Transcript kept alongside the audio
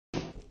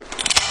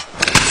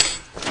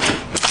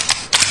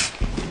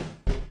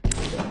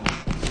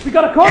We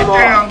got a car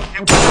down! Down!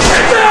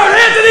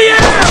 Hands in the air!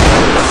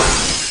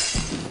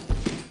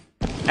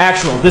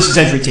 Actual, this is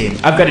entry team.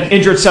 I've got an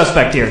injured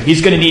suspect here.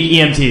 He's gonna need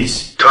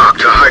EMTs. Talk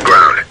to high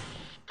ground.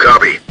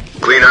 Copy.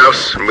 Clean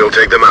house, and we'll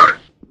take them out.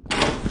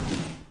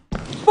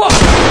 Fuck!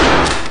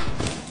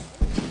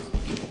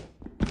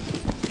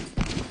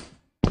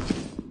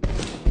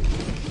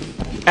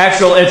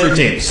 Actual entry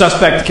team.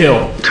 Suspect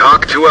killed.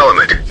 Talk to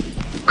element.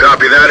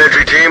 Copy that,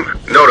 entry team.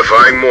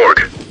 Notifying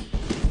morgue.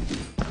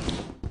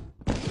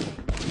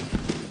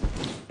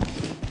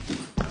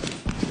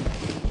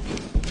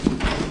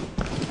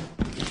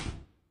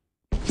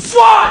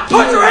 SWAT!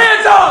 Put your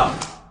hands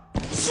up!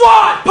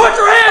 SWAT! Put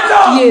your hands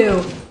up!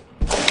 You.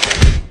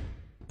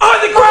 On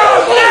the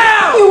ground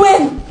now! You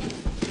win!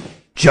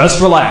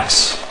 Just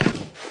relax.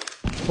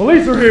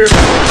 Police are here.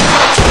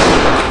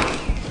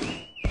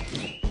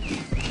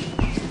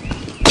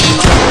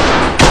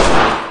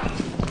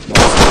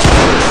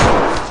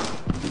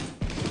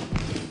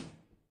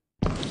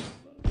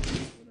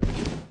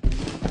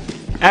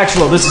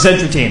 Actual, this is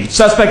entry team.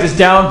 Suspect is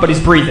down, but he's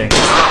breathing.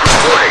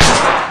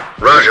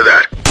 Roger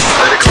that.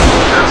 Medical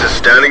defense is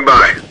standing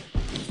by.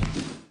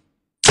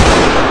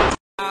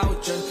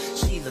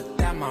 She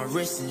looked at my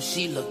wrist and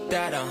she looked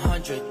at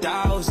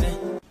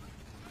 100,000.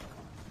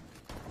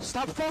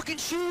 Stop fucking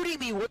shooting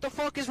me! What the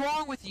fuck is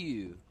wrong with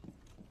you?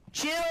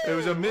 Chill! There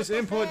was a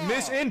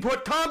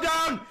misinput! Calm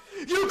down!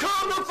 You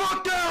calm the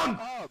fuck down!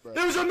 Oh,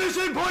 there was a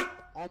misinput!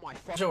 Oh my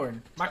fuck.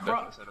 Jordan,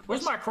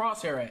 where's my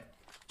crosshair at?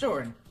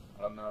 Jordan,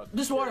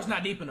 this water's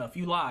not deep enough.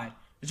 You lied.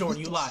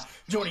 Jordan, you lied.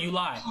 Jordan, you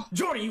lied.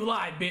 Jordan, you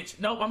lied, bitch.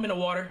 Nope, I'm in the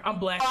water. I'm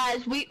black.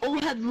 Guys, we all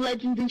have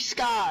legendary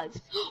scars.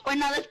 Right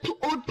now, let's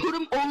put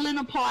them all in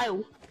a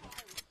pile.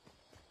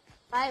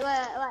 Wait.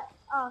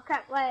 Oh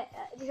crap, wait.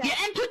 Yeah,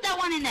 and put that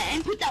one in there,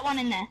 and put that one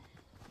in there.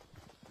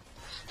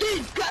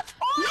 Dude, go.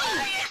 Oh, no,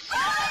 you son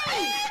of a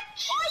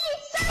bitch!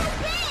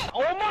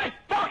 Oh my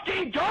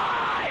fucking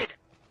god!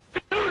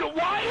 Dude,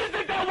 why is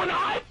it that when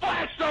I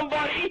flash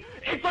somebody,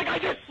 it's like I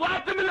just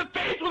slapped them in the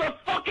face with a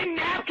fucking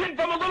napkin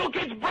from a little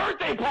kid's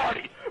birthday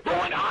party? But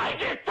when I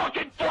get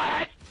fucking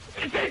flashed,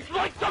 it's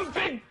like some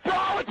big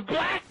brolic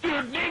black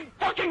dude named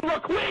fucking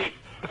Laquise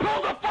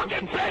pulled a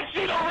fucking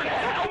bedsheet over the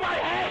head of my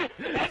head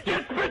and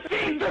just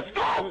proceeds to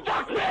skull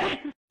fuck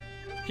me!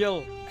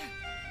 Kill.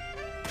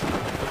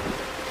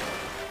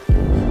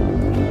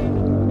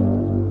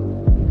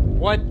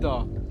 What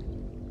the?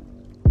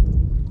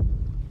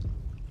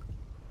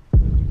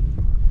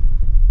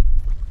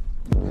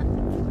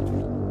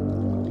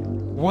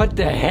 What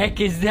the heck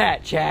is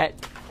that,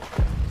 chat?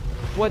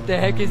 What the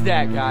heck is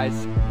that,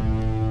 guys?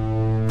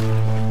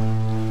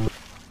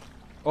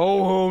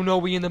 Oh no,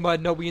 we in the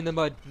mud. No, we in the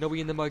mud. No,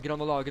 we in the mud. Get on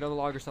the log. Get on the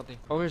log or something.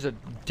 Oh, there's a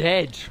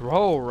dead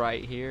troll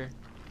right here.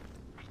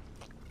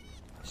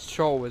 This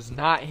troll was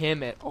not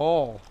him at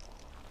all.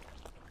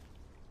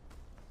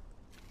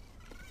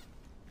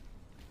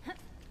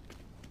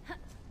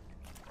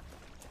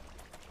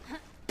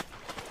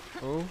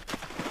 Oh.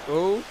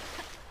 Oh.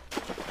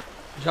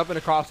 Jumping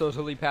across those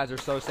lily pads are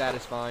so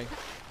satisfying.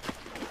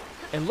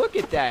 And look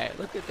at that.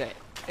 Look at that.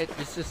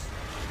 It's just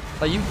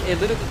like it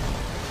literally.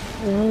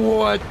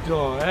 What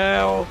the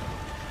hell?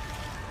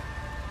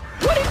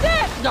 What is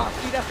that? Nah,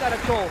 see, that's not a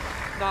troll.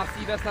 Nah,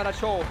 see, that's not a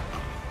troll.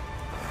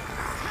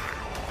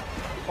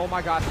 Oh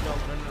my gosh, no.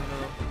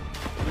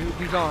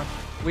 We gone.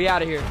 We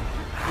out of here.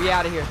 We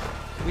out of here.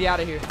 We out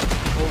of here.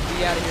 Oh,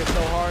 we out of here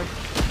so hard.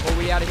 Oh,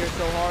 we out of here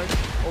so hard.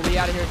 Oh, we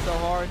out of here so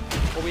hard.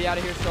 Oh, we out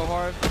of here so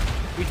hard.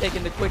 We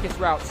taking the quickest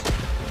routes.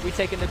 We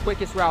taking the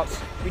quickest routes.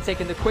 We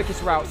taking the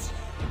quickest routes.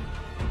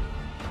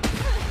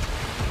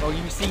 Oh,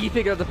 you see, he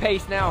picking up the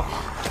pace now.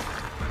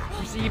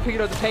 You see, he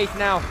picking up the pace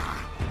now.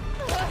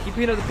 He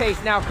picking up the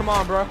pace now. Come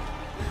on, bro.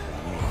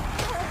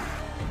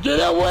 Get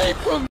away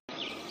from me.